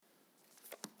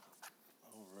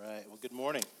Good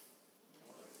morning.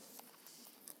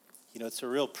 You know, it's a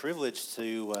real privilege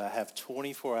to have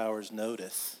 24 hours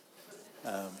notice,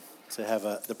 to have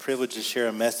the privilege to share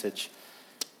a message.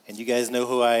 And you guys know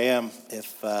who I am.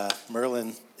 If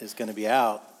Merlin is going to be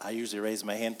out, I usually raise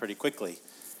my hand pretty quickly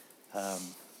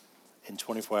in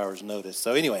 24 hours notice.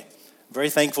 So anyway, I'm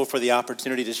very thankful for the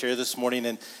opportunity to share this morning.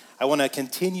 And I want to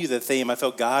continue the theme. I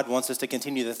felt God wants us to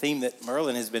continue the theme that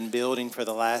Merlin has been building for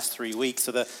the last 3 weeks.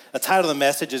 So the title of the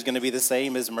message is going to be the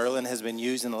same as Merlin has been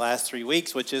used in the last 3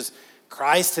 weeks, which is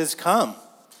Christ has come.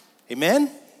 Amen?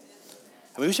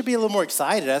 I mean, we should be a little more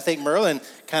excited. I think Merlin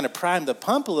kind of primed the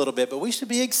pump a little bit, but we should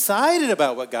be excited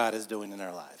about what God is doing in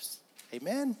our lives.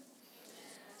 Amen?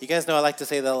 You guys know I like to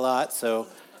say that a lot, so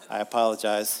I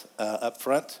apologize up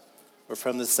front. We're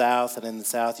from the South, and in the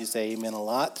South you say amen a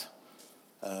lot.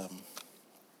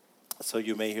 So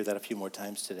you may hear that a few more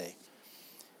times today.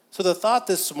 So the thought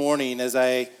this morning, as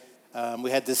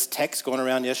we had this text going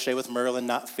around yesterday with Merlin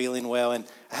not feeling well, and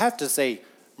I have to say,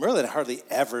 Merlin hardly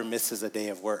ever misses a day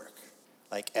of work,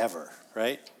 like ever,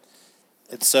 right?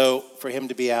 And so for him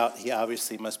to be out, he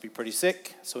obviously must be pretty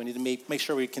sick. So we need to make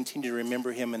sure we continue to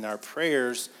remember him in our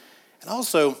prayers, and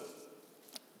also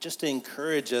just to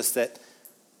encourage us that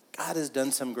God has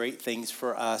done some great things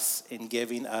for us in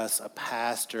giving us a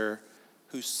pastor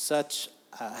who has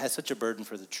such a burden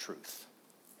for the truth.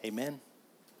 Amen?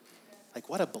 Like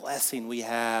what a blessing we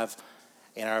have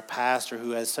in our pastor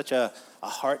who has such a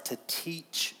heart to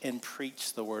teach and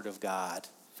preach the word of God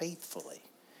faithfully.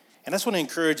 And I just want to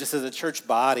encourage us as a church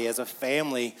body, as a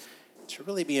family, to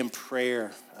really be in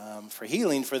prayer for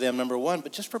healing for them, number one,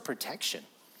 but just for protection.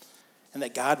 And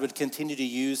that God would continue to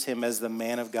use him as the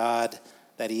man of God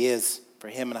that he is, for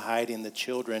him and Heidi and the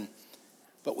children.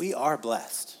 But we are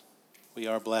blessed. We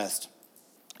are blessed.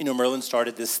 You know, Merlin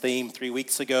started this theme 3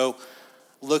 weeks ago,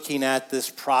 looking at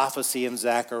this prophecy in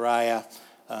Zechariah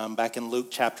back in Luke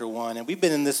chapter 1. And we've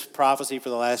been in this prophecy for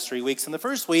the last 3 weeks. And the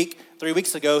first week, 3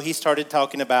 weeks ago, he started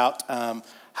talking about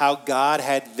how God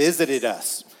had visited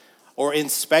us or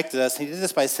inspected us. He did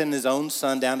this by sending his own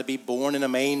son down to be born in a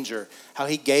manger, how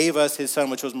he gave us his son,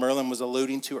 which was Merlin was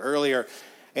alluding to earlier.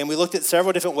 And we looked at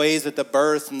several different ways at the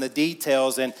birth and the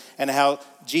details and how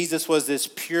Jesus was this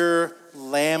pure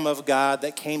Lamb of God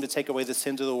that came to take away the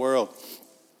sins of the world.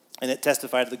 And it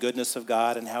testified to the goodness of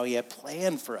God and how he had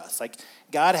planned for us. Like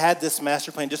God had this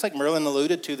master plan, just like Merlin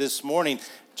alluded to this morning.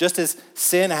 Just as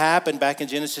sin happened back in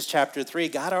Genesis chapter 3,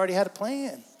 God already had a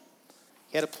plan.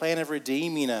 He had a plan of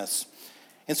redeeming us.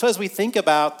 And so as we think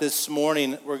about this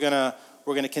morning, we're going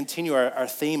to continue our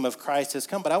theme of Christ has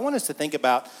come. But I want us to think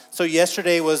about, so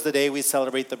yesterday was the day we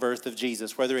celebrate the birth of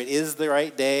Jesus. Whether it is the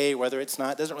right day, whether it's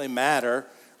not, doesn't really matter,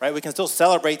 right? We can still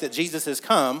celebrate that Jesus has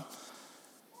come.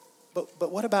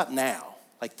 But what about now?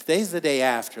 Like today's the day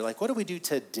after. Like what do we do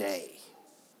today?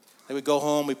 Like we go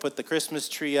home, we put the Christmas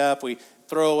tree up, we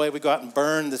throw away, we go out and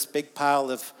burn this big pile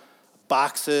of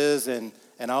boxes and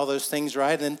all those things,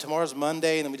 right? And then tomorrow's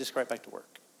Monday, and then we just go right back to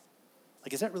work.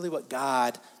 Like, is that really what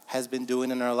God has been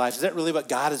doing in our lives? Is that really what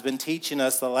God has been teaching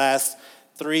us the last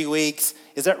 3 weeks?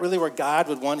 Is that really where God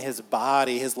would want his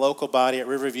body, his local body at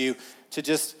Riverview, to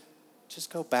just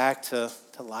go back to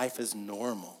life as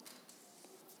normal?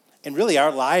 And really,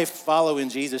 our life following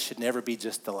Jesus should never be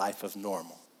just the life of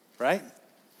normal, right?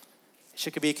 It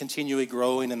should be continually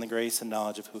growing in the grace and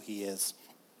knowledge of who he is.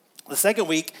 The second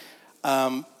week,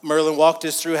 Merlin walked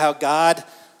us through how God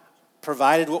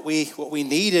provided what we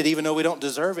needed, even though we don't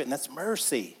deserve it, and that's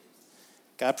mercy.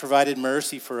 God provided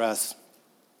mercy for us.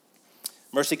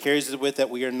 Mercy carries it with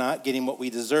that we are not getting what we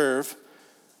deserve.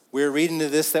 We're reading to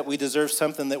this that we deserve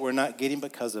something that we're not getting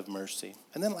because of mercy.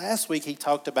 And then last week he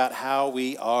talked about how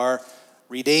we are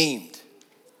redeemed.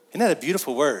 Isn't that a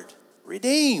beautiful word?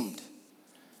 Redeemed.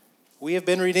 We have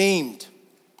been redeemed.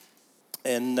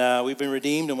 And we've been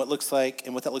redeemed and what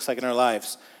that looks like in our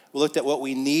lives. We looked at what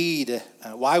we need,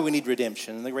 why we need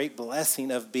redemption, and the great blessing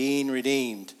of being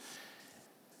redeemed.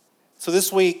 So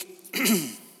this week,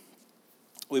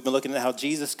 we've been looking at how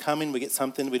Jesus coming, we get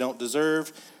something we don't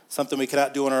deserve, something we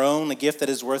cannot do on our own, a gift that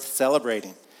is worth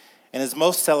celebrating. And as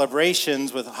most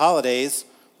celebrations with holidays,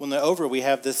 when they're over, we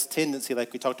have this tendency,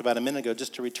 like we talked about a minute ago,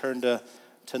 just to return to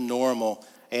normal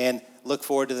and look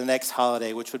forward to the next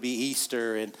holiday, which would be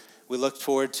Easter. And we look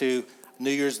forward to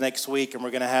New Year's next week, and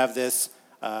we're going to have this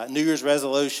New Year's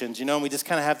resolutions, and we just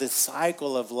kind of have this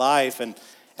cycle of life. And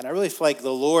I really feel like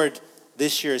the Lord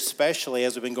this year, especially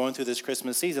as we've been going through this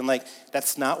Christmas season, like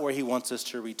that's not where he wants us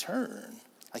to return.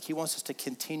 Like he wants us to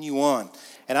continue on.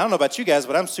 And I don't know about you guys,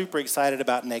 but I'm super excited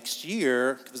about next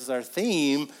year because our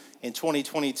theme in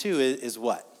 2022 is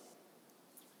what?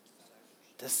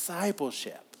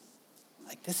 Discipleship.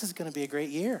 like, this is going to be a great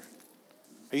year.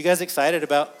 Are you guys excited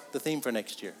about the theme for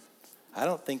next year? I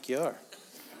don't think you are.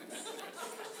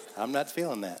 I'm not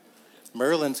feeling that.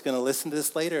 Merlin's going to listen to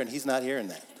this later, and he's not hearing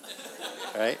that,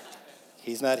 right?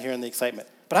 He's not hearing the excitement.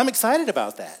 But I'm excited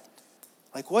about that.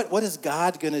 Like, what is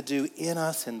God going to do in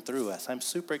us and through us? I'm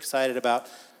super excited about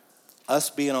us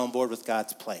being on board with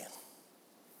God's plan,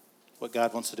 what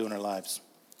God wants to do in our lives.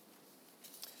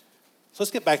 So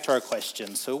let's get back to our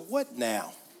question. So what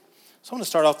now? So I want to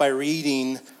start off by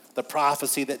reading the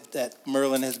prophecy that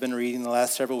Merlin has been reading the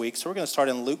last several weeks. So we're going to start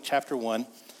in Luke chapter 1, and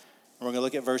we're going to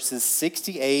look at verses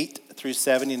 68 through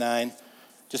 79,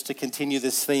 just to continue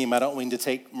this theme. I don't mean to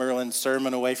take Merlin's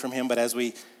sermon away from him, but as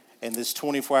we, in this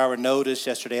 24-hour notice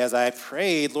yesterday, as I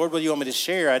prayed, Lord, what do you want me to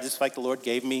share? I just like the Lord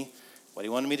gave me what he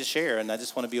wanted me to share, and I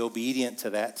just want to be obedient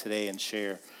to that today and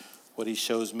share what he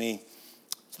shows me.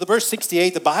 So the verse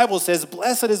 68, the Bible says,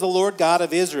 "Blessed is the Lord God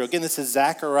of Israel." Again, this is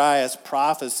Zechariah's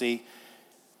prophecy.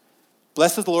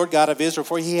 "Blessed is the Lord God of Israel,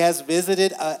 for he has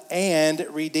visited and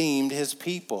redeemed his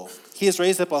people. He has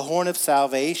raised up a horn of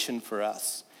salvation for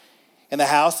us in the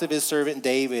house of his servant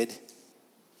David,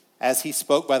 as he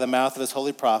spoke by the mouth of his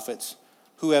holy prophets,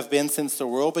 who have been since the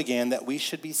world began, that we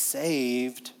should be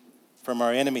saved from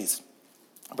our enemies,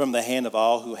 from the hand of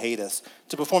all who hate us,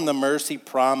 to perform the mercy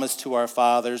promised to our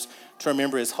fathers, to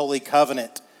remember his holy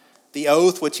covenant, the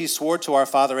oath which he swore to our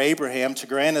father Abraham, to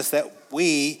grant us that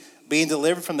we, being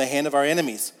delivered from the hand of our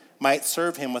enemies, might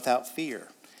serve him without fear,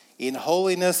 in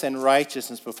holiness and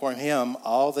righteousness before him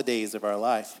all the days of our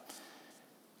life."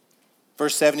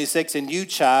 Verse 76, "And you,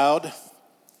 child,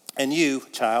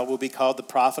 will be called the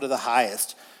prophet of the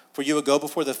highest, for you will go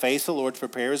before the face of the Lord to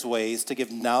prepare his ways, to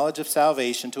give knowledge of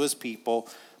salvation to his people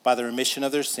by the remission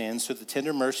of their sins, through the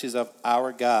tender mercies of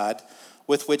our God,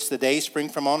 with which the day spring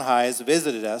from on high has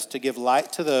visited us, to give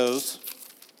light to those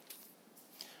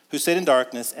who sit in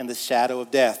darkness and the shadow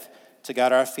of death, to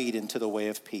guide our feet into the way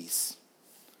of peace."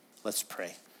 Let's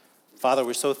pray. Father,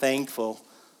 we're so thankful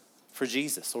for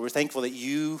Jesus. Lord, we're thankful that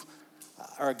you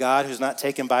are a God who's not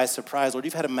taken by surprise. Lord,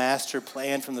 you've had a master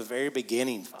plan from the very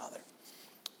beginning, Father.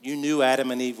 You knew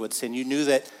Adam and Eve would sin. You knew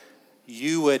that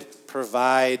you would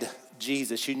provide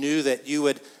Jesus. You knew that you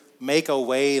would make a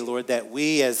way, Lord, that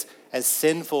we as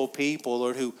sinful people,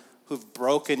 Lord, who've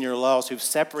broken your laws, who've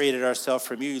separated ourselves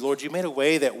from you, Lord, you made a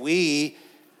way that we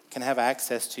can have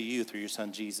access to you through your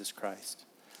Son, Jesus Christ.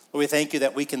 Lord, we thank you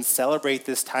that we can celebrate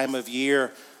this time of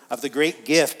year of the great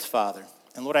gift, Father.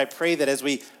 And Lord, I pray that as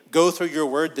we go through your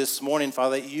word this morning,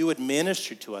 Father, that you would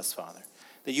minister to us, Father,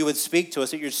 that you would speak to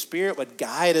us, that your Spirit would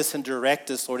guide us and direct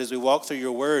us, Lord, as we walk through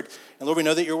your word. And Lord, we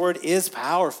know that your word is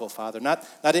powerful, Father. Not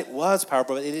it was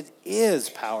powerful, but it is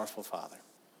powerful, Father.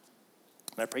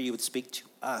 And I pray you would speak to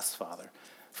us, Father.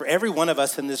 For every one of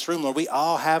us in this room, Lord, we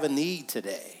all have a need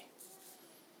today.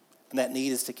 And that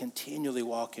need is to continually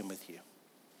walk in with you.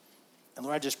 And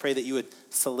Lord, I just pray that you would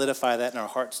solidify that in our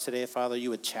hearts today, Father. You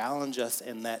would challenge us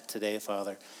in that today,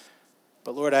 Father.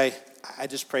 But Lord, I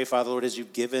just pray, Father, Lord, as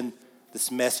you've given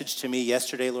this message to me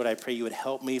yesterday, Lord, I pray you would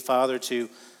help me, Father, to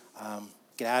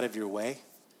get out of your way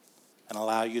and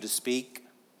allow you to speak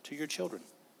to your children.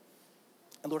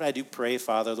 And Lord, I do pray,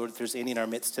 Father, Lord, if there's any in our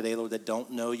midst today, Lord, that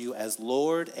don't know you as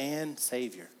Lord and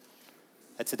Savior,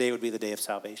 that today would be the day of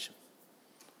salvation.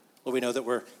 Lord, we know that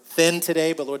we're thin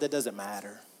today, but Lord, that doesn't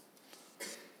matter.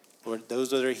 Lord, those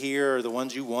that are here are the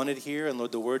ones you wanted here, and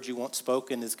Lord, the word you want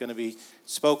spoken is going to be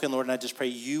spoken, Lord, and I just pray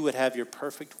you would have your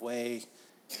perfect way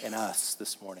in us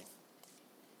this morning.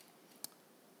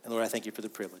 And Lord, I thank you for the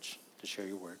privilege to share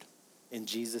your word. In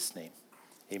Jesus' name,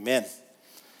 amen.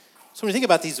 So when you think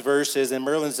about these verses, and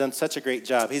Merlin's done such a great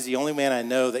job. He's the only man I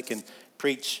know that can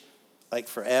preach like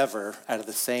forever out of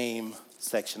the same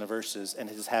section of verses and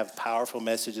just have powerful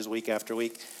messages week after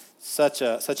week. Such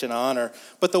an honor.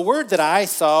 But the word that I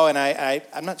saw, and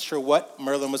I'm not sure what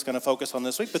Merlin was going to focus on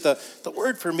this week, but the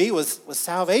word for me was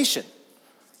salvation.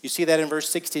 You see that in verse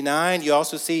 69. You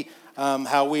also see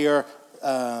how we are,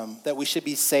 that we should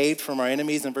be saved from our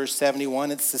enemies in verse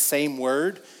 71. It's the same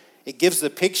word. It gives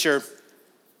the picture.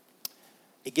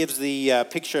 It gives the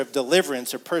picture of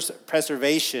deliverance or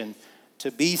preservation,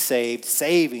 to be saved,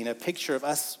 saving, a picture of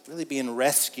us really being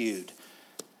rescued.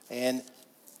 And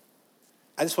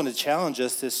I just want to challenge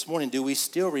us this morning. Do we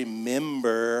still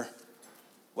remember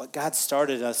what God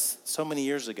started us so many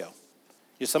years ago?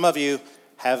 Some of you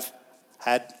have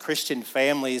had Christian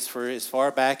families for as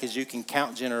far back as you can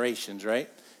count generations, right?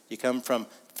 You come from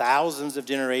thousands of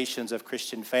generations of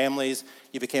Christian families.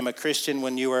 You became a Christian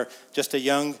when you were just a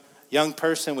young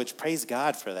person, which praise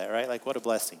God for that, right? Like, what a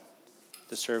blessing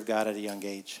to serve God at a young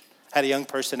age. I had a young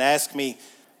person ask me,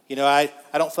 I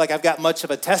don't feel like I've got much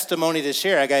of a testimony to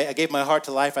share. I gave my heart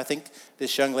to life. I think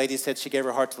this young lady said she gave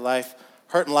her heart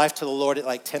and life to the Lord at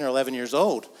like 10 or 11 years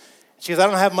old. She goes, I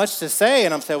don't have much to say.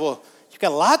 And I'm saying, well, you've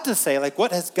got a lot to say. Like,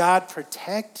 what has God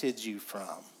protected you from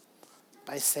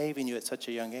by saving you at such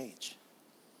a young age?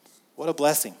 What a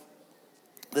blessing.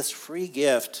 This free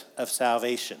gift of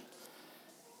salvation.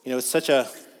 It's such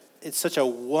a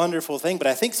wonderful thing. But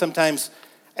I think sometimes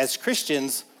as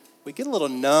Christians, we get a little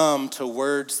numb to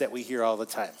words that we hear all the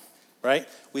time, right?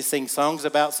 We sing songs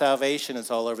about salvation.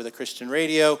 It's all over the Christian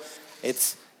radio.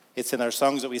 It's in our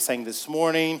songs that we sang this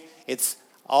morning. It's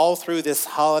all through this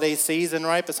holiday season,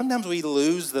 right? But sometimes we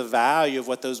lose the value of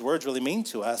what those words really mean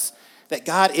to us, that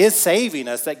God is saving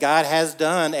us, that God has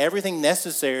done everything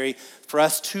necessary for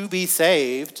us to be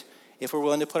saved if we're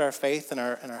willing to put our faith and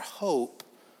our hope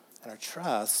and our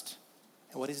trust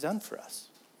in what he's done for us.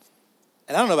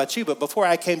 And I don't know about you, but before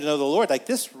I came to know the Lord, like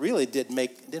this really didn't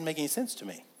make any sense to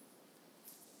me.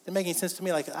 Didn't make any sense to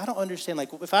me. Like, I don't understand.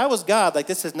 Like, if I was God, like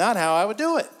this is not how I would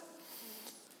do it.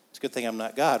 It's a good thing I'm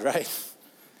not God, right?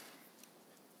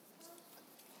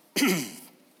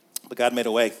 But God made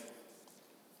a way.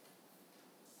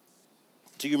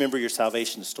 Do you remember your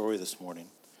salvation story this morning?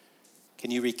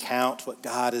 Can you recount what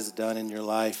God has done in your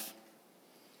life?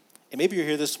 And maybe you're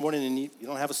here this morning and you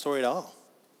don't have a story at all.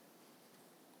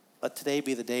 Let today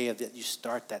be the day that you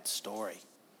start that story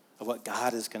of what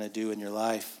God is going to do in your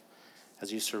life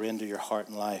as you surrender your heart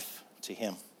and life to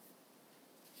him.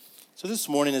 So this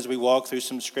morning as we walk through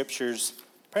some scriptures, I'm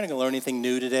probably not going to learn anything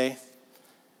new today.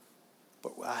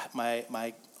 But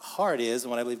my heart is, and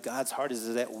what I believe God's heart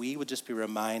is that we would just be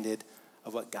reminded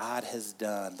of what God has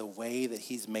done, the way that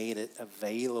he's made it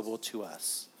available to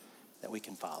us, that we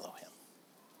can follow him.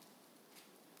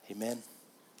 Amen.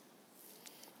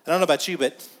 I don't know about you,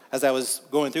 but as I was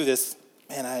going through this,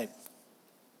 man, I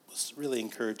was really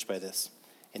encouraged by this.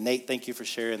 And Nate, thank you for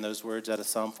sharing those words out of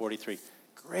Psalm 43.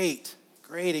 Great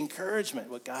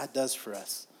encouragement, what God does for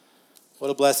us.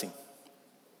 What a blessing.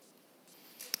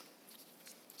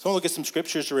 So I want to look at some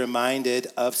scriptures to reminded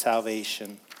of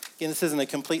salvation. Again, this isn't a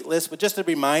complete list, but just to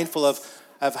be mindful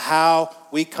of how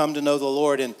we come to know the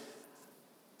Lord. And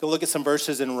go look at some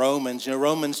verses in Romans.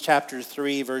 Romans chapter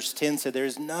 3, verse 10 said, there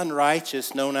is none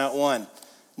righteous, no, not one.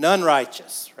 None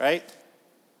righteous, right?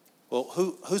 Well,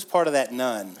 who's part of that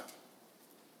none?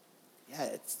 Yeah,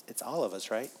 it's all of us,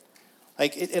 right?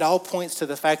 Like it all points to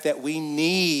the fact that we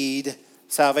need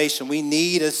salvation. We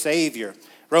need a Savior.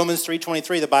 Romans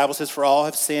 3:23, the Bible says, for all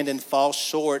have sinned and fall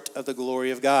short of the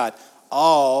glory of God.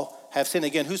 All have sinned.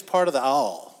 Again, who's part of the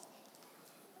all?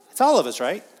 It's all of us,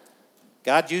 right?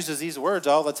 God uses these words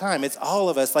all the time. It's all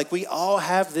of us. Like we all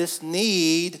have this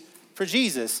need for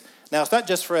Jesus. Now, it's not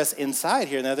just for us inside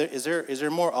here. Now, is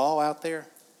there more all out there?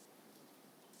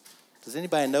 Does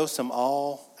anybody know some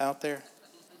all out there?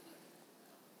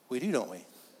 We do, don't we?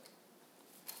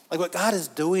 Like what God is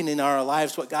doing in our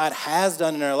lives, what God has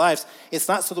done in our lives, it's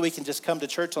not so that we can just come to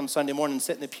church on Sunday morning and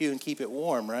sit in the pew and keep it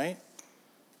warm, right?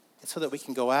 It's so that we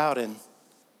can go out and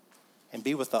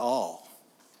be with the all.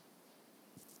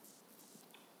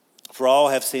 For all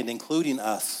have sinned, including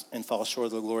us, and fall short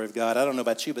of the glory of God. I don't know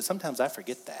about you, but sometimes I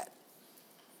forget that.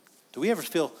 Do we ever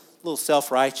feel a little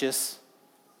self-righteous?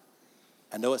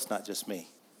 I know it's not just me,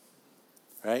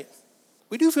 right?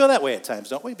 We do feel that way at times,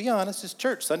 don't we? Be honest, it's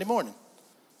church, Sunday morning.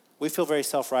 We feel very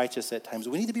self-righteous at times.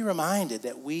 We need to be reminded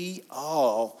that we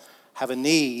all have a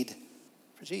need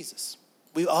for Jesus.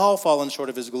 We've all fallen short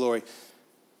of his glory.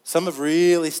 Some have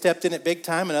really stepped in it big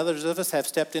time, and others of us have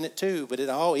stepped in it too, but it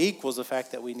all equals the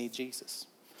fact that we need Jesus.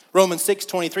 Romans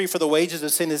 6:23, for the wages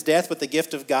of sin is death, but the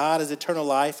gift of God is eternal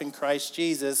life in Christ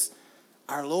Jesus,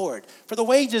 our Lord. For the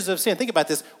wages of sin, think about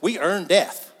this, we earn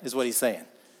death, is what he's saying.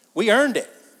 We earned it.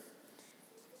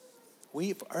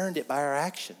 We've earned it by our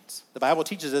actions. The Bible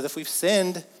teaches us if we've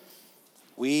sinned,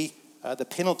 the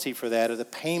penalty for that or the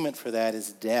payment for that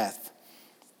is death.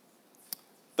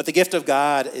 But the gift of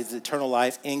God is eternal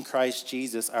life in Christ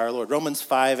Jesus our Lord. Romans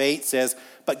 5:8 says,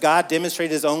 but God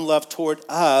demonstrated his own love toward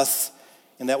us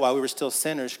in that while we were still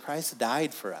sinners, Christ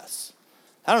died for us.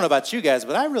 I don't know about you guys,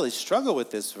 but I really struggle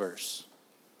with this verse.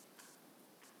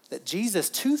 That Jesus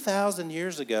 2,000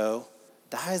 years ago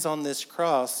dies on this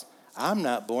cross. I'm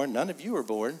not born. None of you are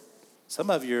born. Some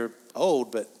of you are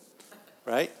old, but,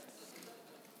 right?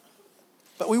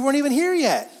 But we weren't even here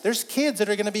yet. There's kids that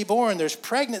are going to be born. There's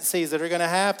pregnancies that are going to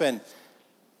happen.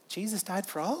 Jesus died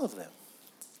for all of them.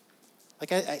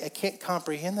 Like, I can't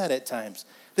comprehend that at times.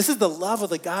 This is the love of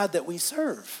the God that we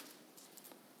serve.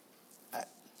 It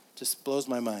just blows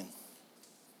my mind.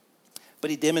 But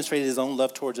he demonstrated his own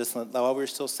love towards us while we were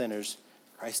still sinners.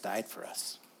 Christ died for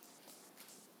us.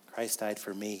 Christ died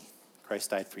for me.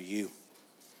 Christ died for you.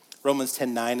 Romans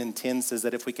 10:9 and 10 says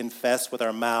that if we confess with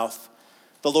our mouth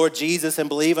the Lord Jesus and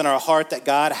believe in our heart that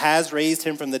God has raised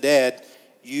him from the dead,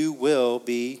 you will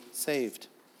be saved.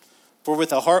 For with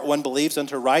the heart one believes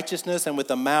unto righteousness, and with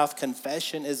the mouth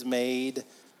confession is made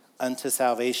unto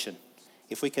salvation.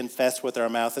 If we confess with our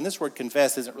mouth, and this word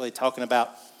confess isn't really talking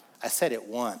about, I said it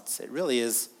once. It really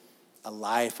is a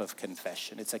life of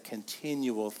confession. It's a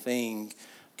continual thing,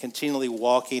 continually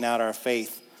walking out our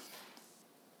faith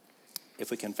if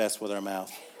we confess with our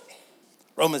mouth.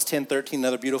 Romans 10:13,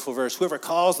 another beautiful verse. Whoever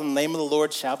calls on the name of the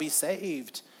Lord shall be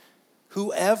saved.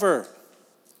 Whoever.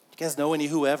 You guys know any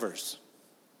whoever's?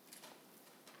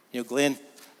 You know, Glenn,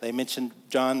 they mentioned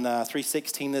John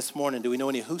 3:16 this morning. Do we know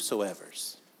any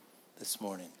whosoever's this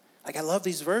morning? Like, I love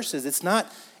these verses. It's not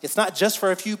just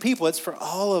for a few people. It's for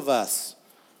all of us.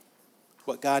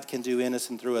 What God can do in us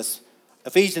and through us.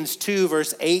 Ephesians 2,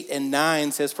 verse 8 and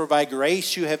 9 says, for by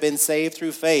grace you have been saved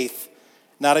through faith,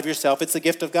 not of yourself. It's a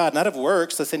gift of God, not of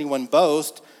works, lest anyone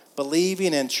boast,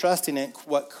 believing and trusting in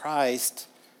what Christ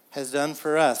has done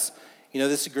for us. You know,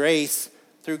 this grace,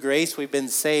 through grace we've been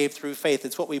saved through faith.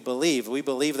 It's what we believe. We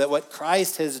believe that what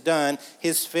Christ has done,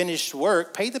 his finished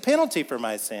work, paid the penalty for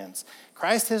my sins.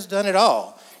 Christ has done it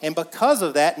all. And because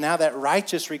of that, now that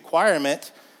righteous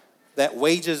requirement, that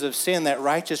wages of sin, that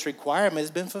righteous requirement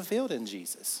has been fulfilled in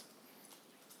Jesus.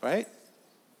 Right?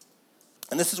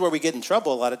 And this is where we get in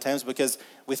trouble a lot of times, because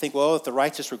we think, well, if the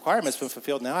righteous requirement's been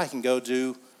fulfilled, now I can go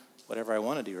do whatever I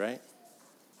want to do, right?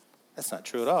 That's not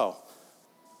true at all.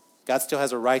 God still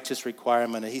has a righteous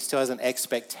requirement, and he still has an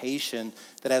expectation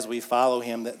that as we follow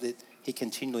him, that he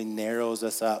continually narrows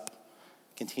us up,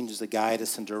 continues to guide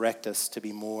us and direct us to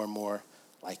be more and more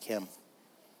like him.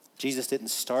 Jesus didn't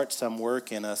start some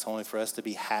work in us only for us to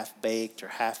be half-baked or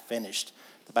half-finished.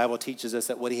 The Bible teaches us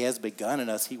that what he has begun in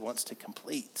us, he wants to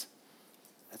complete.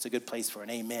 That's a good place for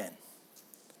an amen.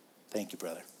 Thank you,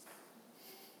 brother.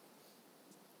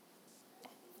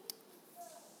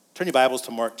 Turn your Bibles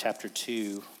to Mark chapter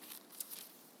 2.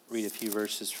 Read a few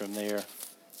verses from there.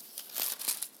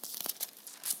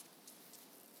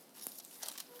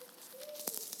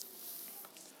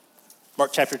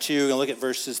 Mark chapter 2, we're going to look at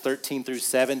verses 13 through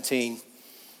 17.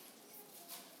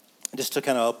 Just to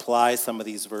kind of apply some of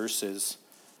these verses.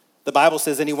 The Bible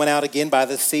says, and he went out again by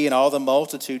the sea, and all the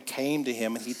multitude came to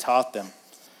him, and he taught them.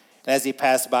 And as he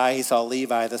passed by, he saw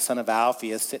Levi, the son of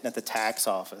Alphaeus, sitting at the tax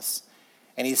office.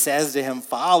 And he says to him,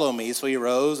 follow me. So he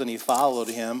rose and he followed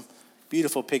him.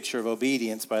 Beautiful picture of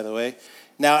obedience, by the way.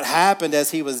 Now it happened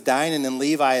as he was dining in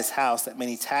Levi's house that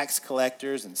many tax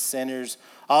collectors and sinners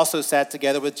also sat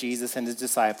together with Jesus and his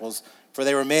disciples, for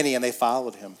they were many and they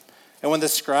followed him. And when the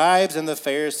scribes and the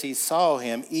Pharisees saw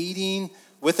him eating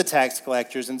with the tax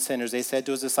collectors and sinners, they said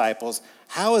to his disciples,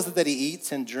 how is it that he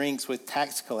eats and drinks with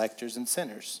tax collectors and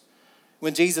sinners?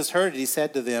 When Jesus heard it, he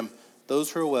said to them,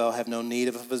 those who are well have no need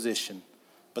of a physician,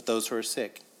 but those who are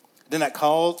sick. Did not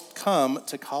come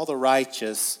to call the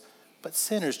righteous, but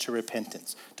sinners to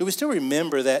repentance. Do we still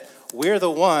remember that we're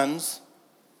the ones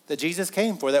that Jesus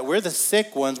came for, that we're the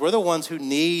sick ones, we're the ones who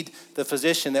need the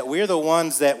physician, that we're the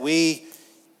ones that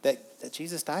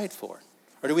Jesus died for?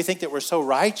 Or do we think that we're so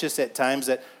righteous at times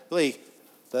that really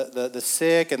the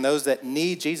sick and those that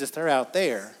need Jesus, they're out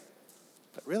there,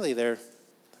 but really they're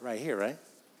right here, right?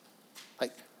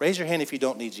 Like, raise your hand if you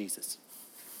don't need Jesus,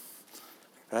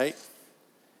 right?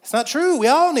 It's not true. We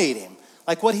all need him.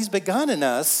 Like what he's begun in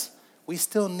us, we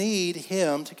still need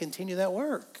him to continue that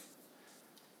work.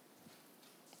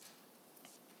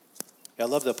 I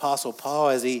love the Apostle Paul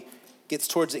as he gets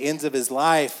towards the ends of his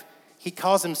life. He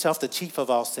calls himself the chief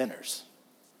of all sinners.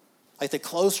 Like the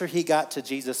closer he got to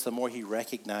Jesus, the more he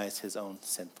recognized his own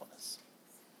sinfulness.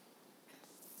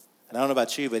 And I don't know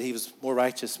about you, but he was a more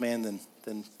righteous man than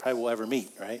probably we'll ever meet,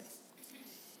 right?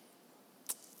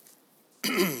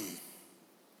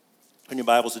 Open your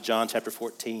Bibles to John chapter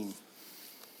 14.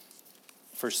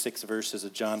 First 6 verses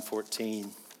of John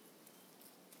 14.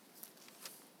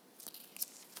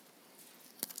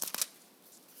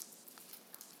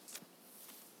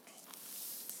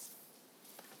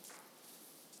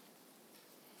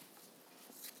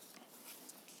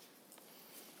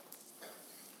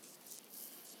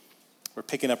 We're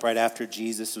picking up right after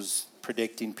Jesus was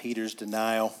predicting Peter's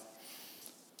denial.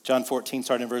 John 14,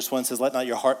 starting in verse 1, says, let not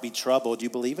your heart be troubled.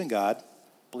 You believe in God,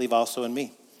 believe also in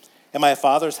me. In my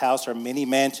Father's house are many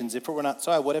mansions. If it were not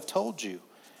so, I would have told you.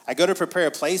 I go to prepare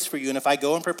a place for you, and if I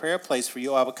go and prepare a place for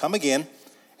you, I will come again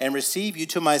and receive you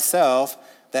to myself,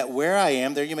 that where I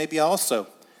am, there you may be also.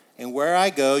 And where I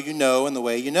go, you know, and the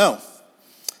way you know.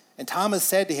 And Thomas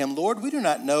said to him, Lord, we do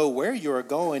not know where you are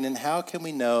going, and how can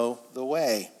we know the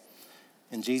way?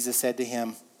 And Jesus said to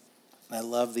him, and I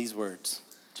love these words.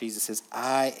 Jesus says,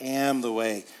 I am the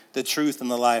way, the truth,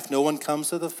 and the life. No one comes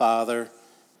to the Father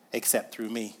except through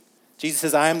me. Jesus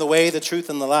says, I am the way, the truth,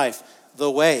 and the life.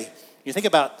 The way. You think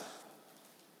about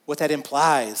what that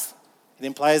implies. It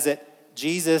implies that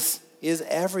Jesus is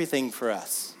everything for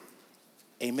us.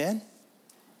 Amen?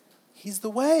 He's the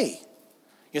way.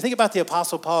 You think about the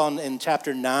Apostle Paul in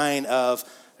chapter 9 of,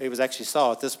 it was actually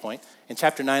Saul at this point, in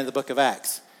chapter 9 of the book of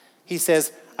Acts. He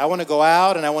says, I want to go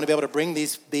out and I want to be able to bring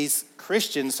these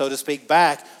Christians, so to speak,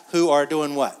 back who are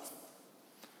doing what?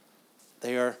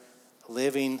 They are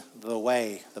living the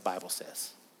way, the Bible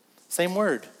says. Same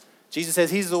word. Jesus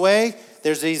says he's the way.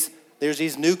 There's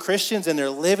these new Christians and they're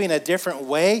living a different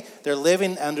way. They're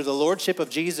living under the lordship of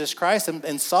Jesus Christ.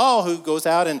 And Saul, who goes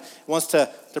out and wants to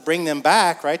bring them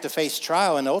back, right, to face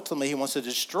trial, and ultimately he wants to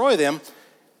destroy them,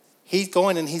 he's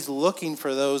going and he's looking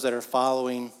for those that are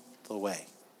following the way.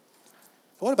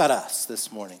 But what about us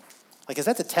this morning? Like, is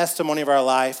that the testimony of our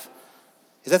life?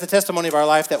 Is that the testimony of our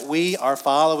life that we are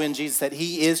following Jesus, that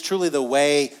he is truly the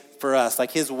way for us? Like,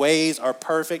 his ways are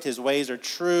perfect, his ways are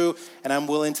true, and I'm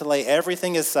willing to lay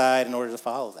everything aside in order to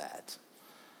follow that.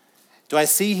 Do I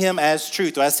see him as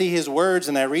truth? Do I see his words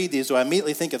and I read these? Do I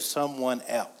immediately think of someone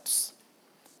else?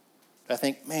 Do I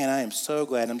think, man, I am so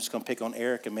glad, I'm just going to pick on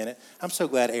Eric a minute. I'm so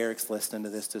glad Eric's listening to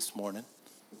this morning,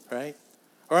 right?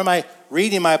 Or am I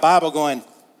reading my Bible going,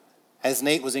 as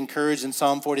Nate was encouraged in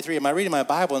Psalm 43, am I reading my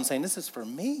Bible and saying, this is for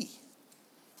me?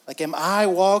 Like, am I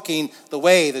walking the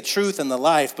way, the truth, and the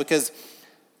life? Because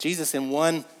Jesus, in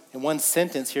one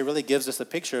sentence here, really gives us a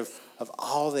picture of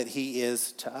all that he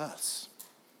is to us.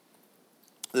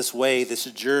 This way, this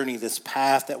journey, this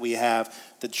path that we have,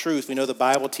 the truth. We know the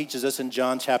Bible teaches us in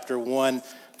John chapter 1,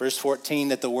 verse 14,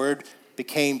 that the Word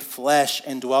became flesh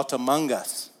and dwelt among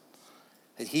us.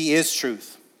 That he is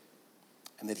truth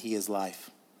and that he is life.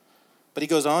 But he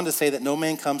goes on to say that no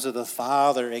man comes to the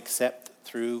Father except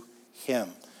through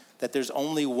him. That there's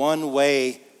only one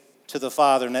way to the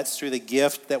Father, and that's through the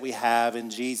gift that we have in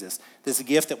Jesus. This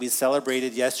gift that we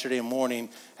celebrated yesterday morning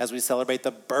as we celebrate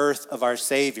the birth of our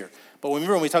Savior. But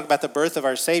remember, when we talk about the birth of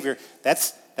our Savior,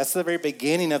 that's the very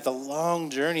beginning of the long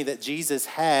journey that Jesus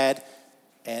had,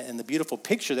 and the beautiful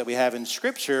picture that we have in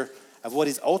Scripture of what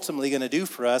he's ultimately going to do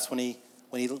for us when he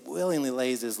willingly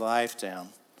lays his life down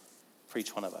for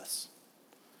each one of us.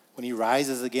 When he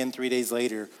rises again 3 days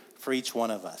later for each one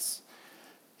of us.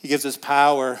 He gives us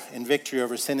power and victory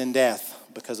over sin and death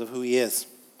because of who he is.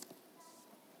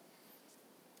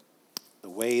 The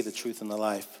way, the truth, and the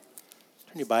life.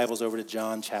 Turn your Bibles over to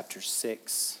John chapter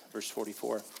 6, verse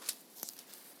 44.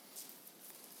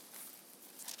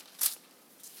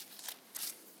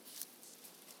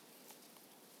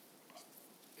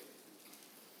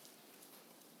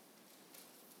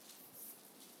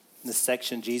 In this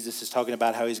section, Jesus is talking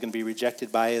about how he's going to be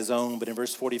rejected by his own. But in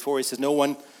verse 44, he says, No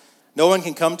one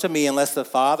can come to me unless the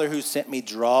Father who sent me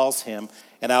draws him,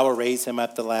 and I will raise him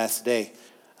at the last day.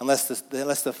 Unless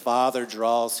the Father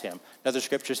draws him. Another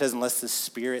scripture says, unless the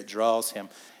Spirit draws him.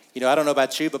 You know, I don't know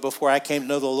about you, but before I came to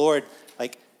know the Lord,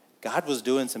 like, God was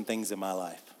doing some things in my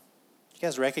life. You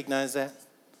guys recognize that?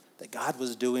 That God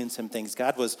was doing some things.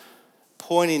 God was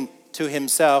pointing to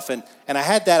himself. And I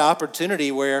had that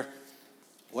opportunity where,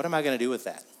 what am I going to do with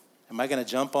that? Am I going to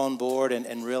jump on board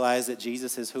and realize that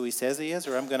Jesus is who he says he is,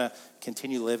 or I'm going to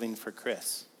continue living for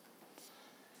Chris?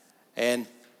 And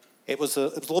it was a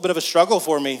little bit of a struggle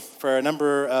for me for a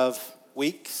number of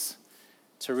weeks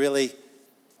to really,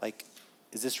 like,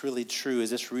 is this really true? Is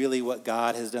this really what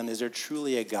God has done? Is there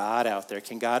truly a God out there?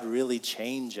 Can God really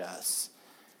change us?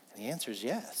 And the answer is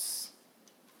yes.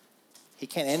 He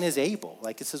can and is able.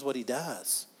 Like, this is what he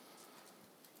does.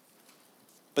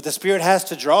 But the Spirit has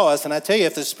to draw us. And I tell you,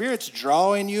 if the Spirit's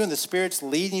drawing you and the Spirit's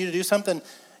leading you to do something,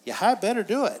 you better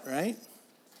do it, right?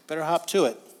 Better hop to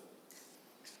it.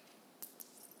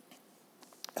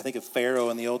 I think of Pharaoh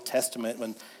in the Old Testament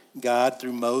when God,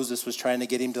 through Moses, was trying to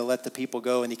get him to let the people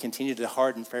go, and he continued to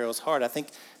harden Pharaoh's heart. I think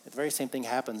the very same thing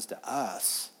happens to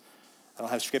us. I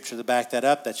don't have scripture to back that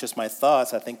up. That's just my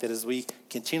thoughts. I think that as we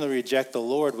continually reject the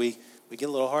Lord, we get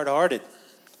a little hard-hearted,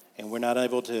 and we're not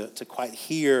able to quite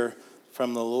hear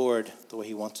from the Lord the way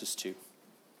he wants us to.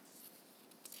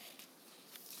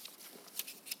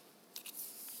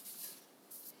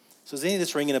 So is any of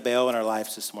this ringing a bell in our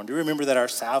lives this morning? Do you remember that our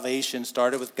salvation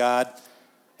started with God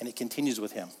and it continues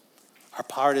with him? Our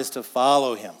part is to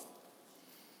follow him.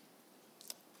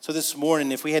 So this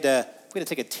morning, if we had to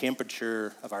take a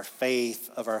temperature of our faith,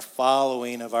 of our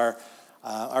following, of our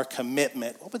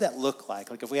commitment, what would that look like?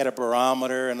 Like if we had a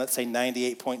barometer and let's say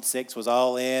 98.6 was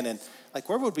all in, and like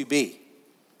where would we be?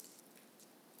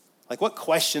 Like, what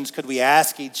questions could we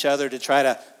ask each other to try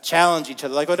to challenge each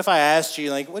other? Like, what if I asked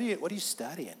you, like, what are you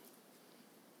studying?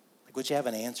 Like, would you have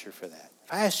an answer for that?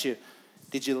 If I asked you,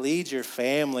 did you lead your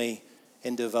family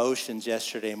in devotions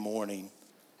yesterday morning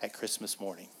at Christmas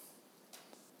morning?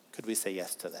 Could we say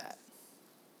yes to that?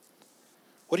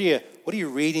 What are you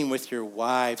reading with your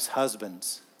wives,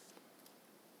 husbands?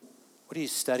 What are you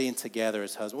studying together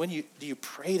as husbands? Do you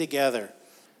pray together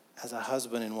as a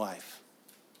husband and wife?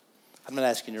 I'm not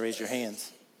asking you to raise your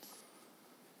hands.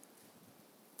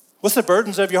 What's the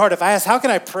burdens of your heart? If I ask, how can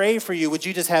I pray for you? Would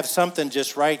you just have something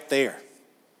just right there?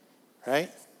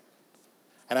 Right?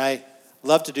 And I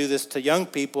love to do this to young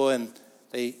people, and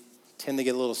they tend to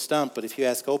get a little stumped. But if you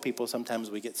ask old people,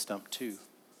 sometimes we get stumped too.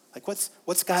 Like,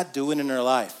 what's God doing in their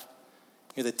life?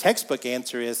 The textbook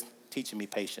answer is teaching me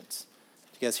patience.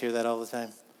 Do you guys hear that all the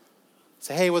time?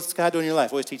 Say, hey, what's God doing in your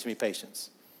life? Always teaching me patience.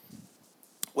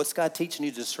 What's God teaching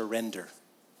you to surrender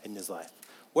in his life?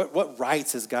 What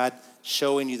rights is God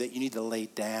showing you that you need to lay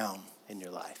down in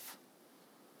your life?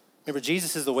 Remember,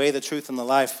 Jesus is the way, the truth, and the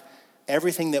life.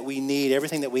 Everything that we need,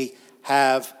 everything that we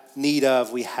have need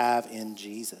of, we have in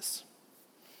Jesus.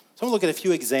 So I'm going to look at a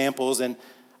few examples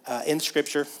in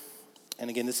Scripture. And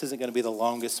again, this isn't going to be the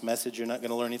longest message. You're not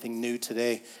going to learn anything new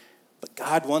today. But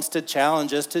God wants to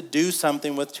challenge us to do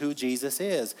something with who Jesus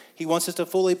is. He wants us to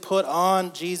fully put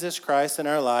on Jesus Christ in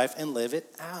our life and live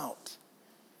it out.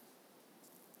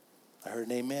 I heard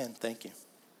an amen. Thank you.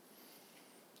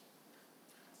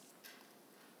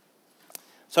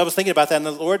 So I was thinking about that, and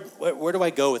the Lord, where do I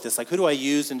go with this? Like, who do I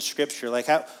use in Scripture? Like,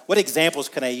 what examples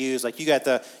can I use? Like, you have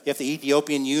the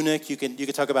Ethiopian eunuch. You can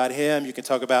talk about him. You can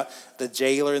talk about the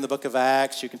jailer in the book of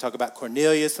Acts. You can talk about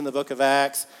Cornelius in the book of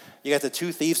Acts. You got the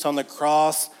two thieves on the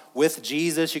cross with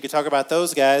Jesus. You could talk about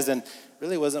those guys, and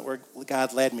really wasn't where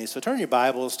God led me. So turn your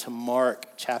Bibles to Mark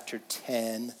chapter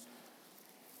 10.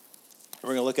 We're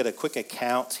going to look at a quick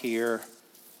account here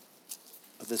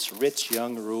of this rich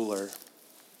young ruler.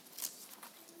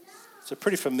 It's a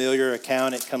pretty familiar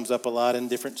account. It comes up a lot in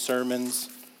different sermons.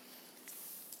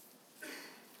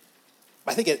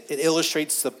 I think it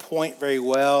illustrates the point very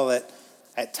well that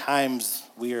at times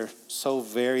we are so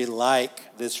very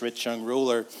like this rich young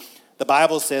ruler. The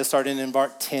Bible says, starting in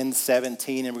Mark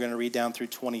 10:17, and we're going to read down through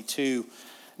 22.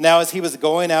 Now, as he was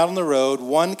going out on the road,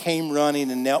 one came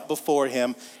running and knelt before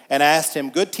him and asked him,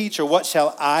 "Good teacher, what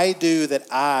shall I do that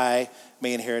I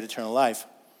may inherit eternal life?"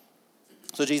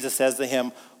 So Jesus says to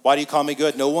him, "Why do you call me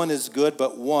good? No one is good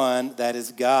but one, that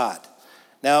is God."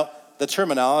 Now, the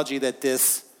terminology that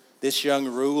this young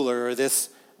ruler or this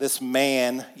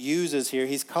man uses here,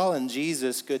 he's calling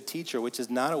Jesus good teacher, which is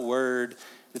not a word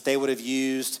that they would have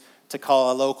used to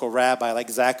call a local rabbi like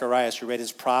Zacharias, who read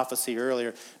his prophecy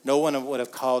earlier. No one would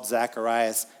have called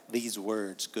Zacharias these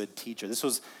words, good teacher. This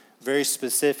was very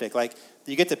specific. Like,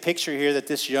 you get the picture here that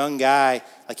this young guy,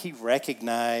 like, he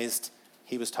recognized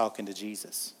he was talking to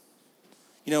Jesus.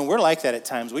 And we're like that at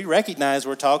times. We recognize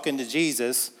we're talking to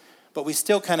Jesus, but we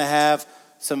still kind of have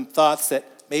some thoughts that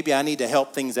maybe I need to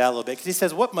help things out a little bit. Because he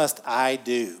says, what must I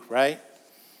do, right?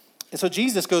 And so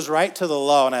Jesus goes right to the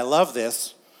law, and I love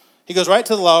this. He goes right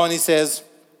to the law, and he says,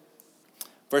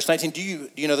 verse 19, do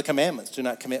you know the commandments? Do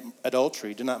not commit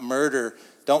adultery. Do not murder.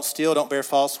 Don't steal. Don't bear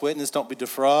false witness. Don't be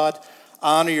defraud.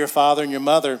 Honor your father and your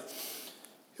mother.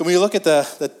 And when you look at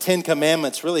the Ten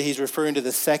Commandments, really he's referring to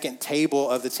the second table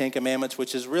of the Ten Commandments,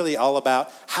 which is really all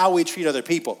about how we treat other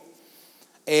people.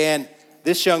 And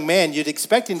this young man, you'd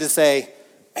expect him to say,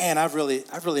 man, I've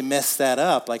really messed that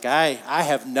up. Like, I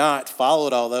have not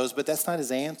followed all those, but that's not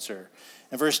his answer.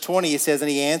 In verse 20, it says, and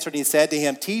he answered and he said to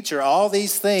him, "Teacher, all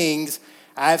these things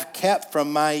I've kept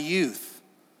from my youth."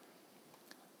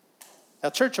 Now,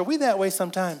 church, are we that way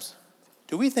sometimes?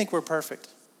 Do we think we're perfect?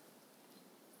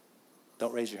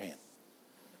 Don't raise your hand.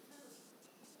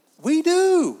 We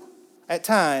do, at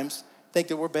times, think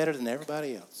that we're better than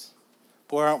everybody else.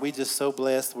 Boy, aren't we just so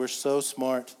blessed? We're so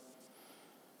smart.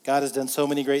 God has done so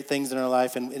many great things in our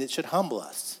life, and it should humble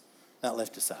us, not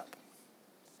lift us up.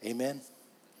 Amen?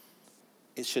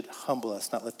 It should humble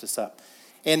us, not lift us up.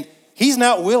 And he's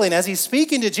not willing, as he's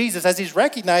speaking to Jesus, as he's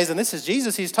recognizing this is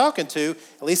Jesus he's talking to,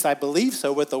 at least I believe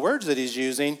so with the words that he's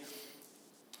using.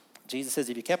 Jesus says,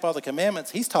 if you kept all the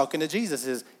commandments, he's talking to Jesus.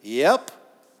 He says, yep.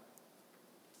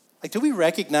 Like, do we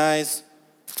recognize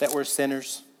that we're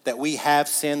sinners, that we have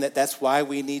sinned, that's why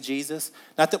we need Jesus?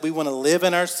 Not that we want to live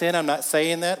in our sin. I'm not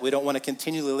saying that. We don't want to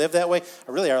continually live that way.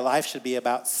 Really, our life should be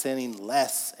about sinning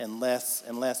less and less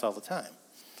and less all the time.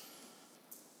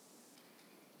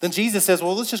 Then Jesus says,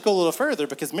 well, let's just go a little further,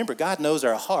 because remember, God knows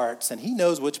our hearts, and he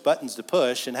knows which buttons to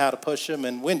push and how to push them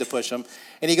and when to push them.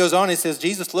 And he goes on and says,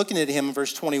 Jesus looking at him in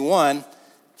verse 21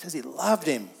 It says he loved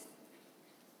him.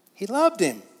 He loved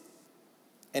him.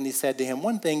 And he said to him,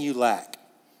 one thing you lack.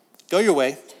 Go your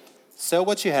way, sell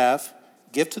what you have,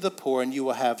 give to the poor, and you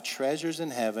will have treasures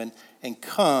in heaven. And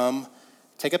come,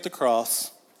 take up the cross,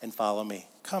 and follow me.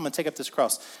 Come and take up this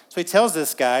cross. So he tells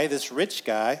this guy, this rich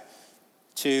guy,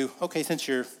 okay, since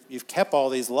you've kept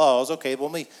all these laws, okay, well,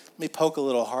 let me poke a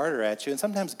little harder at you. And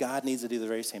sometimes God needs to do the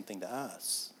very same thing to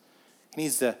us. He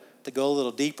needs to go a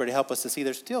little deeper to help us to see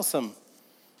there's still some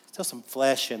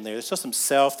flesh in there. There's still some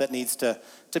self that needs to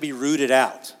be rooted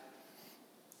out.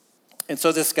 And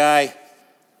so this guy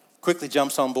quickly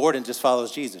jumps on board and just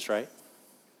follows Jesus, right?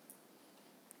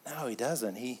 No, he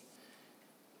doesn't.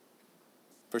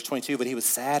 Verse 22, but he was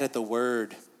sad at the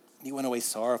word. He went away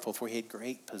sorrowful, for he had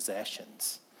great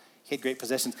possessions. He had great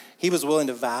possessions. He was willing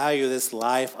to value this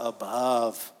life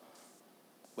above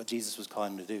what Jesus was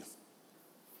calling him to do.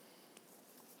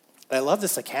 I love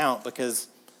this account because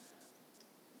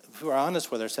if we're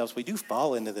honest with ourselves, we do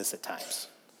fall into this at times.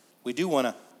 We do want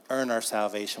to earn our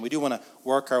salvation. We do want to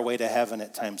work our way to heaven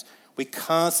at times. We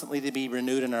constantly to be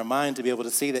renewed in our mind to be able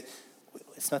to see that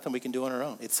it's nothing we can do on our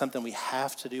own. It's something we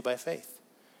have to do by faith.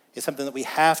 It's something that we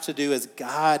have to do as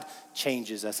God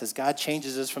changes us, as God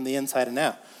changes us from the inside and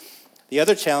out. The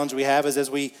other challenge we have is as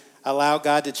we allow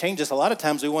God to change us, a lot of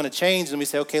times we want to change and we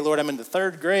say, okay, Lord, I'm in the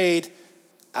 3rd grade.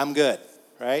 I'm good,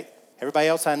 right? Everybody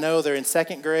else I know, they're in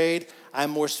 2nd grade. I'm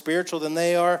more spiritual than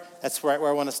they are. That's right where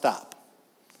I want to stop.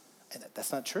 And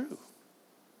that's not true.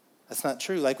 That's not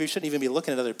true. Like we shouldn't even be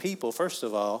looking at other people, first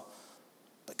of all.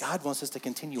 But God wants us to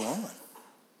continue on.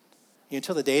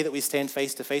 Until the day that we stand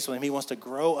face to face with him, he wants to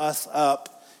grow us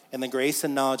up in the grace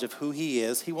and knowledge of who he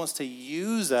is. He wants to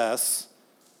use us.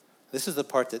 This is the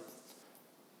part that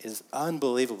is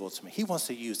unbelievable to me. He wants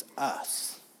to use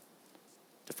us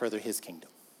to further his kingdom.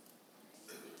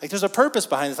 Like there's a purpose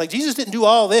behind this. Like Jesus didn't do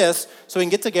all this so we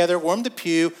can get together, warm the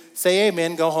pew, say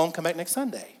amen, go home, come back next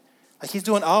Sunday. Like he's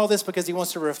doing all this because he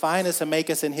wants to refine us and make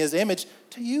us in his image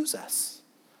to use us.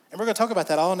 And we're going to talk about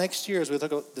that all next year as we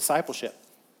look at discipleship.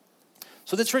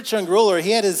 So this rich young ruler,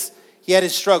 he had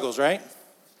his struggles, right?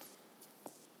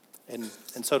 And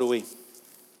so do we.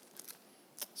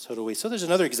 So do we. So there's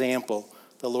another example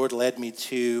the Lord led me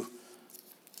to.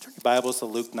 Turn your Bibles to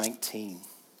Luke 19.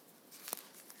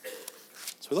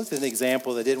 So we looked at an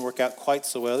example that didn't work out quite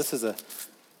so well. This is a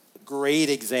great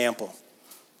example.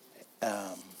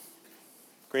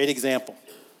 Great example.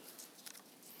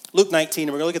 Luke 19,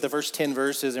 and we're going to look at the first 10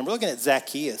 verses, and we're looking at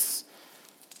Zacchaeus.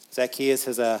 Zacchaeus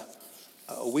is a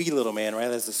wee little man, right,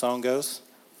 as the song goes.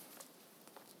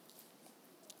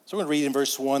 So we're going to read in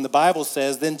verse 1. The Bible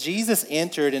says, then Jesus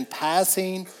entered and passed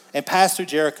through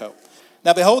Jericho.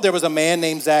 Now behold, there was a man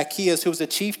named Zacchaeus who was a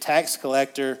chief tax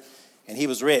collector, and he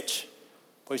was rich.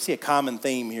 Well, you see a common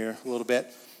theme here a little bit.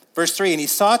 Verse 3, and he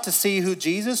sought to see who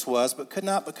Jesus was, but could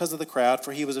not because of the crowd,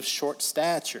 for he was of short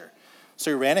stature.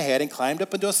 So he ran ahead and climbed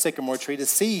up into a sycamore tree to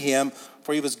see him,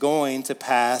 for he was going to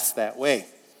pass that way.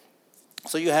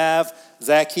 So you have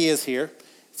Zacchaeus here. It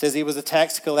says he was a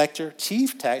tax collector,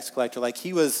 chief tax collector, like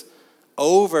he was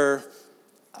over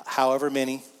however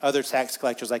many other tax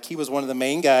collectors. Like he was one of the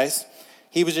main guys.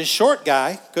 He was a short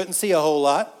guy, couldn't see a whole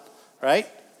lot, right?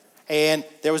 And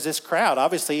there was this crowd.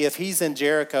 Obviously, if he's in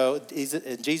Jericho,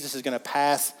 Jesus is going to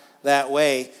pass that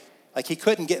way. Like he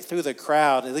couldn't get through the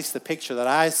crowd, at least the picture that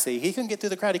I see. He couldn't get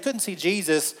through the crowd. He couldn't see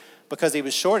Jesus because he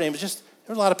was short. And there was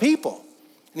a lot of people.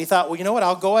 And he thought, well, you know what?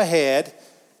 I'll go ahead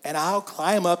and I'll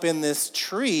climb up in this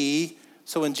tree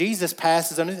so when Jesus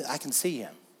passes underneath, I can see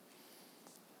him.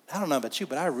 I don't know about you,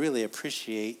 but I really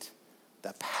appreciate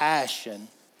the passion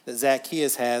that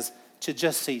Zacchaeus has to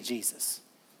just see Jesus.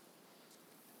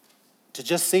 To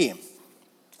just see him.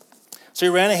 So he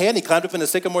ran ahead and he climbed up in a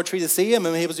sycamore tree to see him.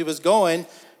 And as he was going,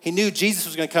 he knew Jesus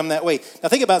was going to come that way. Now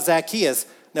think about Zacchaeus.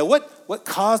 Now what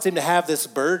caused him to have this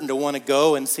burden to want to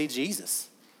go and see Jesus?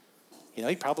 You know,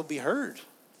 he probably heard.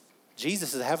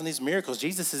 Jesus is having these miracles.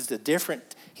 Jesus is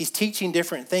he's teaching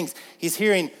different things. He's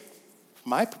hearing,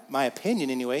 my opinion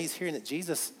anyway, he's hearing that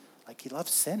Jesus, like he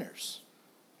loves sinners.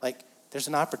 Like there's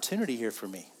an opportunity here for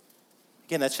me.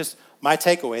 Again, that's just my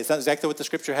takeaway. It's not exactly what the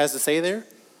scripture has to say there.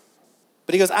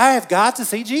 But he goes, I have got to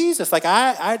see Jesus. Like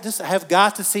I just have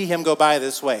got to see him go by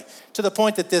this way. To the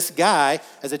point that this guy,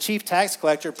 as a chief tax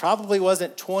collector, probably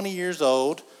wasn't 20 years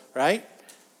old, right?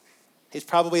 He's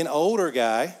probably an older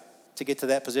guy to get to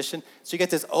that position. So you get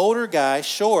this older guy,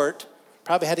 short,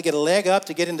 probably had to get a leg up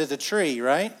to get into the tree,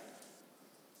 right?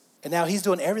 And now he's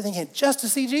doing everything he can just to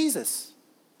see Jesus.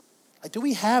 Like, do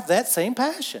we have that same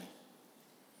passion?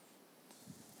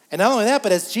 And not only that,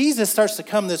 but as Jesus starts to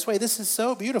come this way, this is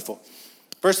so beautiful.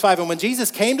 Verse 5, and when Jesus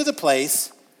came to the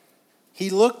place, He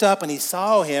looked up and he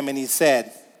saw him and he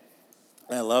said,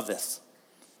 and I love this.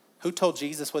 Who told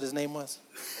Jesus what his name was?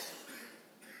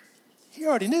 He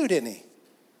already knew, didn't he?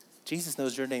 Jesus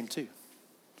knows your name too.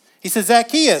 He said,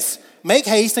 Zacchaeus, make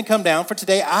haste and come down, for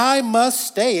today I must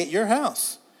stay at your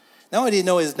house. Now, I didn't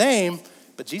know his name,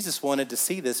 but Jesus wanted to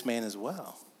see this man as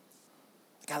well.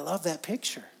 Like, I love that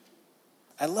picture.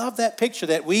 I love that picture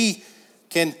that we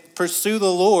can pursue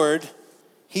the Lord.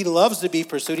 He loves to be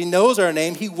pursued. He knows our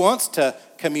name. He wants to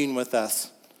commune with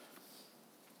us.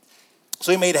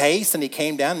 So he made haste and he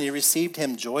came down and he received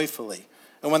him joyfully.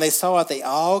 And when they saw it, they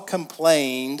all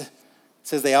complained. It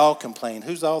says they all complained.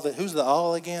 Who's the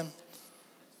all again?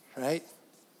 Right? It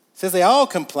says they all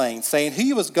complained, saying he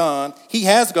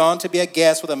has gone to be a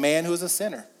guest with a man who is a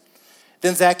sinner.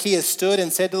 Then Zacchaeus stood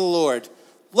and said to the Lord,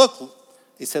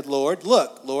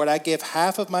 Look, Lord, I give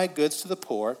half of my goods to the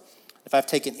poor. If I've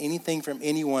taken anything from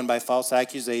anyone by false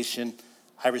accusation,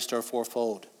 I restore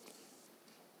fourfold.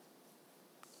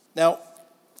 Now,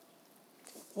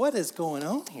 what is going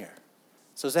on here?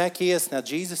 So Zacchaeus, now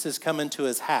Jesus is coming to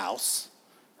his house,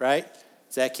 right?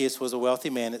 Zacchaeus was a wealthy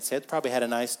man, it said, probably had a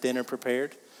nice dinner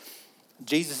prepared.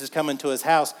 Jesus is coming to his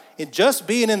house. And just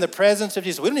being in the presence of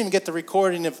Jesus, we don't even get the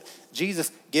recording of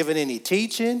Jesus giving any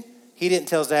teaching. He didn't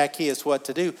tell Zacchaeus what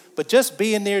to do. But just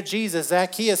being near Jesus,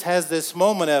 Zacchaeus has this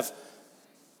moment of,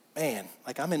 man,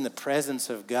 like I'm in the presence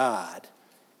of God,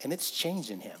 and it's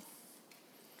changing him.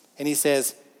 And he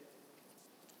says,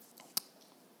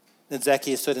 then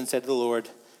Zacchaeus stood and said to the Lord,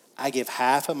 I give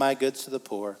half of my goods to the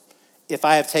poor. If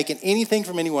I have taken anything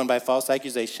from anyone by false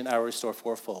accusation, I will restore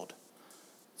fourfold.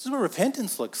 This is what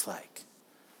repentance looks like.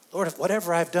 Lord, if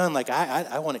whatever I've done, like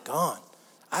I want it gone.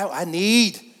 I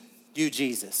need you,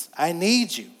 Jesus. I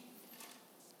need you.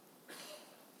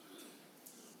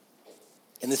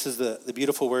 And this is the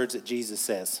beautiful words that Jesus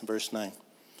says in verse 9.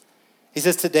 He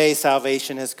says, today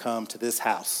salvation has come to this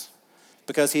house,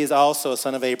 because he is also a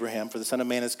son of Abraham, for the Son of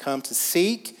Man has come to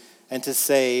seek and to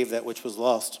save that which was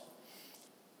lost.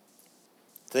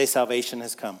 Today salvation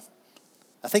has come.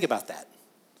 Now think about that.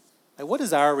 Like, what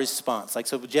is our response? Like,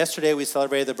 so yesterday we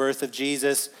celebrated the birth of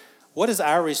Jesus. What is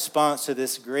our response to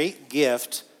this great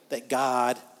gift that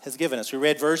God has given us? We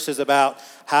read verses about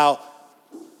how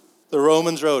the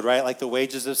Romans road, right? Like the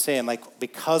wages of sin. Like,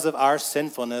 because of our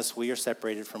sinfulness, we are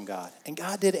separated from God. And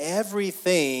God did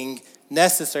everything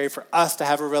necessary for us to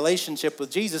have a relationship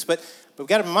with Jesus. But we've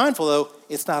got to be mindful, though,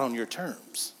 it's not on your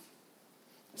terms.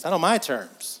 It's not on my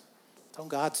terms. It's on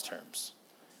God's terms.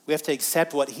 We have to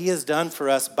accept what he has done for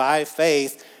us by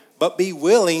faith, but be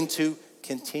willing to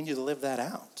continue to live that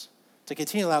out. To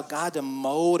continue to allow God to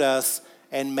mold us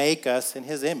and make us in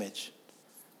his image.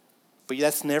 But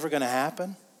that's never going to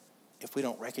happen if we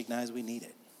don't recognize we need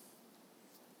it.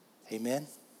 Amen?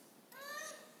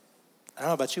 I don't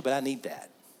know about you, but I need that.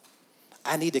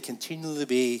 I need to continually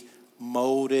be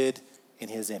molded in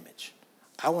his image.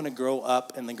 I want to grow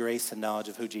up in the grace and knowledge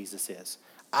of who Jesus is.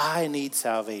 I need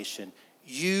salvation.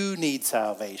 You need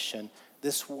salvation.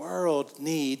 This world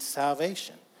needs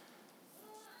salvation.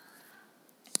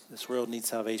 This world needs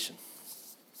salvation.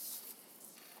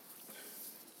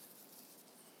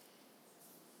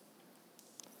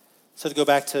 So to go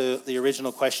back to the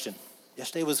original question,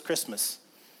 yesterday was Christmas.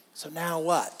 So now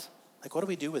what? Like, what do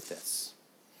we do with this?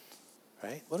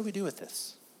 Right? What do we do with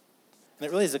this? And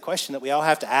it really is a question that we all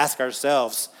have to ask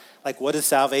ourselves. Like, what does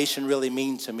salvation really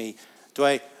mean to me?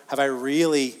 Have I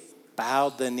really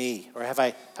bowed the knee? Or have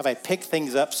I picked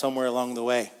things up somewhere along the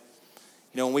way?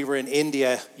 You know, when we were in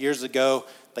India years ago,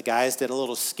 the guys did a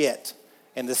little skit.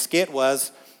 And the skit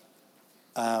was,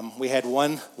 we had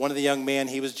one of the young men,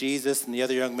 he was Jesus, and the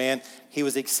other young man, he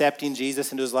was accepting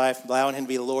Jesus into his life, allowing him to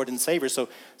be the Lord and Savior. So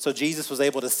Jesus was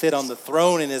able to sit on the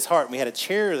throne in his heart. And we had a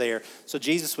chair there, so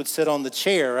Jesus would sit on the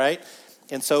chair, right?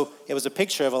 And so it was a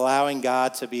picture of allowing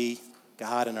God to be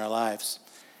God in our lives.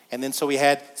 And then so we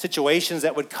had situations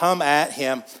that would come at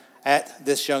him, at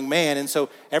this young man. And so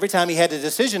every time he had a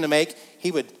decision to make, he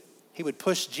would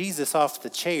push Jesus off the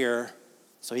chair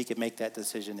so he could make that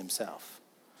decision himself.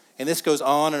 And this goes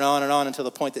on and on and on until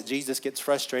the point that Jesus gets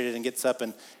frustrated and gets up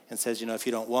and says, you know, if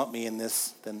you don't want me in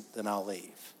this, then I'll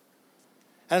leave.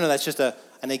 I don't know, that's just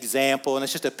an example, and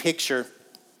it's just a picture.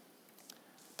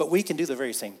 But we can do the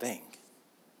very same thing.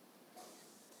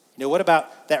 You know, what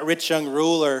about that rich young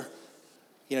ruler?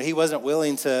 You know, he wasn't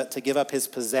willing to give up his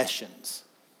possessions.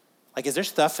 Like, is there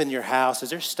stuff in your house? Is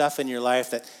there stuff in your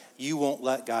life that you won't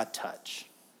let God touch?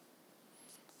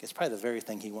 It's probably the very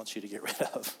thing he wants you to get rid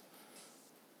of.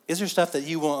 Is there stuff that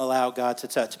you won't allow God to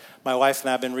touch? My wife and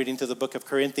I have been reading through the book of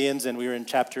Corinthians, and we were in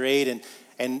chapter 8,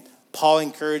 and Paul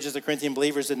encourages the Corinthian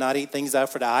believers to not eat things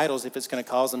offered to idols if it's going to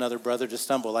cause another brother to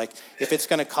stumble. Like, if it's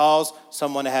going to cause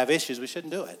someone to have issues, we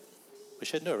shouldn't do it. We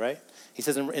shouldn't do it, right? He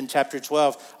says in chapter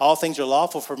 12, all things are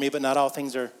lawful for me, but not all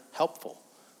things are helpful.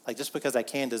 Like, just because I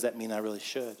can, does that mean I really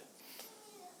should? And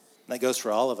that goes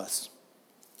for all of us.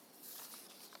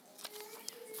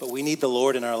 But we need the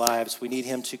Lord in our lives. We need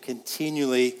him to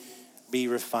continually be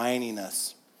refining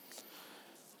us.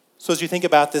 So as you think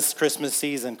about this Christmas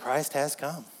season, Christ has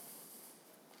come.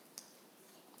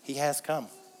 He has come.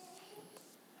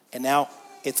 And now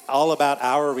it's all about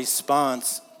our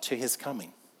response to his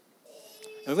coming.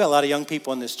 And we've got a lot of young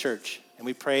people in this church, and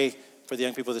we pray for the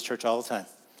young people of the church all the time.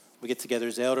 We get together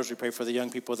as elders, we pray for the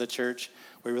young people of the church.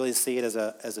 We really see it as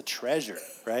a treasure,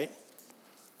 right?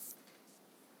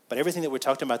 But everything that we're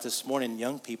talking about this morning,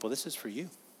 young people, this is for you.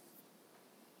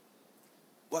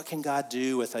 What can God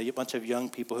do with a bunch of young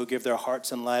people who give their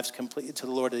hearts and lives completely to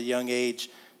the Lord at a young age?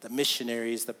 The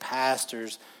missionaries, the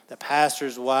pastors'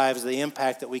 wives, the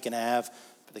impact that we can have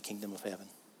for the kingdom of heaven.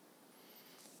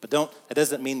 But that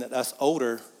doesn't mean that us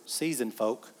older, seasoned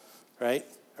folk, right,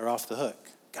 are off the hook.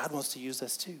 God wants to use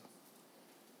us too.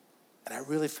 And I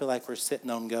really feel like we're sitting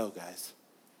on go, guys.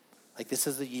 Like, this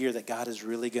is the year that God is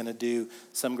really going to do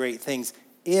some great things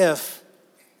if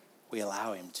we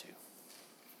allow him to.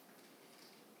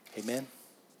 Amen?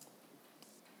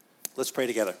 Let's pray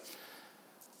together.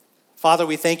 Father,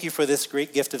 we thank you for this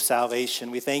great gift of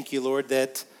salvation. We thank you, Lord,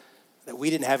 that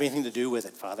we didn't have anything to do with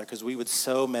it, Father, because we would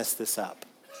so mess this up.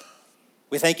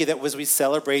 We thank you that as we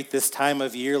celebrate this time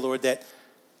of year, Lord, that,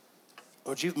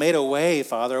 Lord, you've made a way,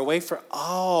 Father, a way for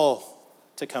all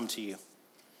to come to you.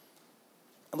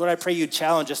 And Lord, I pray you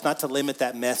challenge us not to limit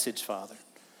that message, Father,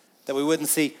 that we wouldn't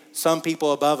see some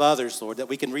people above others, Lord, that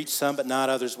we can reach some but not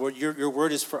others. Lord, your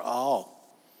word is for all.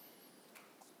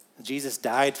 Jesus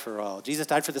died for all. Jesus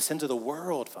died for the sins of the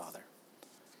world, Father.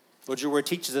 Lord, your word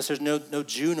teaches us there's no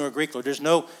Jew nor Greek, Lord.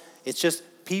 It's just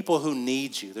people who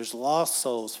need you. There's lost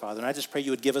souls, Father. And I just pray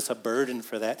you would give us a burden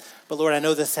for that. But Lord, I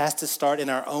know this has to start in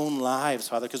our own lives,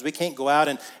 Father, because we can't go out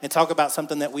and talk about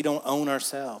something that we don't own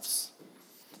ourselves.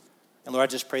 And Lord, I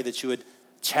just pray that you would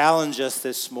challenge us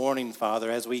this morning, Father,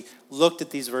 as we looked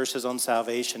at these verses on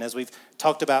salvation, as we've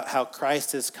talked about how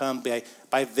Christ has come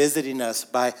by visiting us,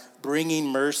 by bringing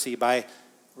mercy, by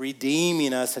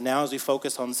redeeming us, and now as we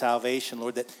focus on salvation,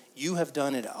 Lord, that you have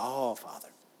done it all, Father.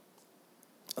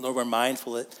 And Lord, we're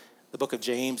mindful that the book of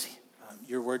James,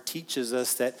 your word teaches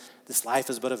us that this life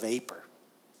is but a vapor.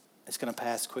 It's going to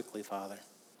pass quickly, Father.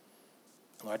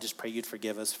 And Lord, I just pray you'd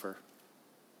forgive us for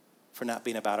not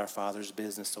being about our Father's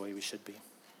business the way we should be.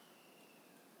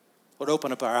 Lord,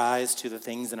 open up our eyes to the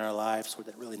things in our lives, Lord,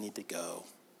 that really need to go.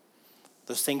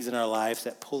 Those things in our lives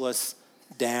that pull us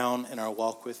down in our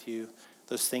walk with you.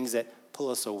 Those things that pull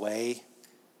us away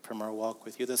from our walk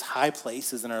with you. Those high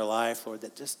places in our life, Lord,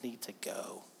 that just need to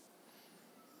go.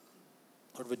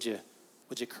 Lord, would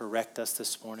you correct us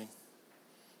this morning?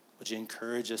 Would you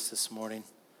encourage us this morning?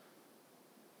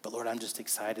 But Lord, I'm just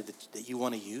excited that you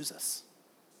want to use us.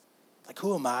 Like,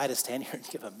 who am I to stand here and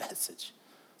give a message?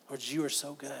 Lord, you are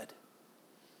so good.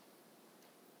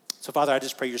 So, Father, I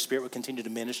just pray your Spirit would continue to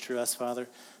minister to us, Father.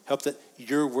 Help that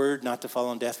your word not to fall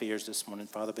on deaf ears this morning,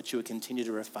 Father, but you would continue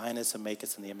to refine us and make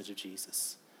us in the image of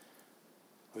Jesus.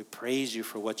 We praise you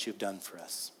for what you've done for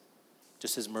us.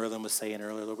 Just as Merlin was saying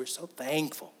earlier, Lord, we're so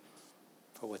thankful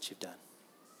for what you've done.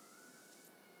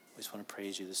 We just want to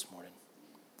praise you this morning.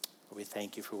 Lord, we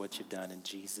thank you for what you've done in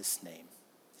Jesus' name.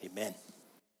 Amen.